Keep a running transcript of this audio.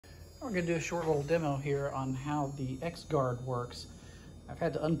We're going to do a short little demo here on how the XGuard works. I've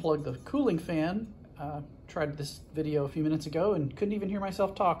had to unplug the cooling fan. Tried this video a few minutes ago and couldn't even hear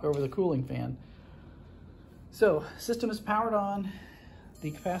myself talk over the cooling fan. So, system is powered on,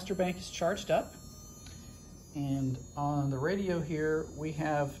 the capacitor bank is charged up, and on the radio here we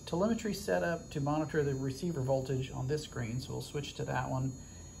have telemetry set up to monitor the receiver voltage on this screen, so we'll switch to that one.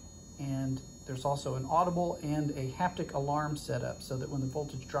 And there's also an audible and a haptic alarm set up so that when the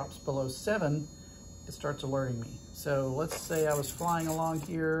voltage drops below 7, it starts alerting me. So let's say I was flying along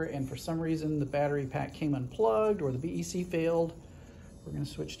here and for some reason the battery pack came unplugged or the BEC failed. We're going to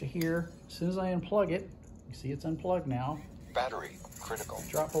switch to here. As soon as I unplug it, you see it's unplugged now. Battery critical.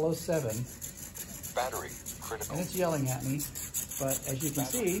 Drop below 7. Battery critical. And it's yelling at me. But as you can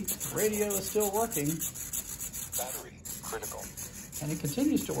see, the radio is still working. Battery critical. And it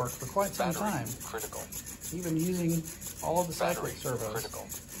continues to work for quite some time. Critical. Even using all of the cyclic servos. Critical.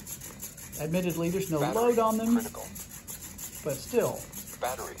 Admittedly, there's no Battery load on them, critical. But still.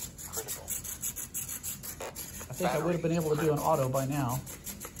 Battery critical. I think I would have been able to do an auto by now.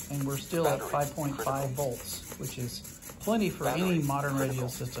 And we're still at 5.5 volts, which is plenty for any modern radio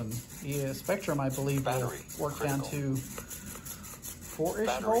system. The Spectrum, I believe, will work down to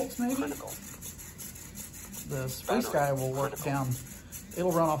 4-ish volts, maybe? The Free Sky will work down,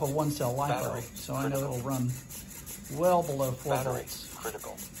 it'll run off a 1-cell LiPo, so I know it'll run well below 4 volts.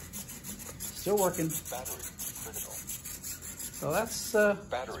 Critical. Still working. So that's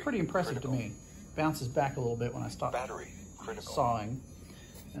pretty impressive to me. Bounces back a little bit when I stop sawing.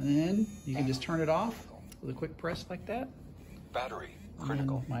 And then you can just turn it off with a quick press like that. Battery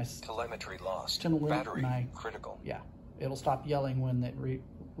critical. Telemetry lost. Battery critical. Yeah, it'll stop yelling when it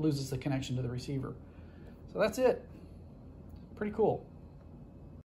loses the connection to the receiver. So that's it. Pretty cool.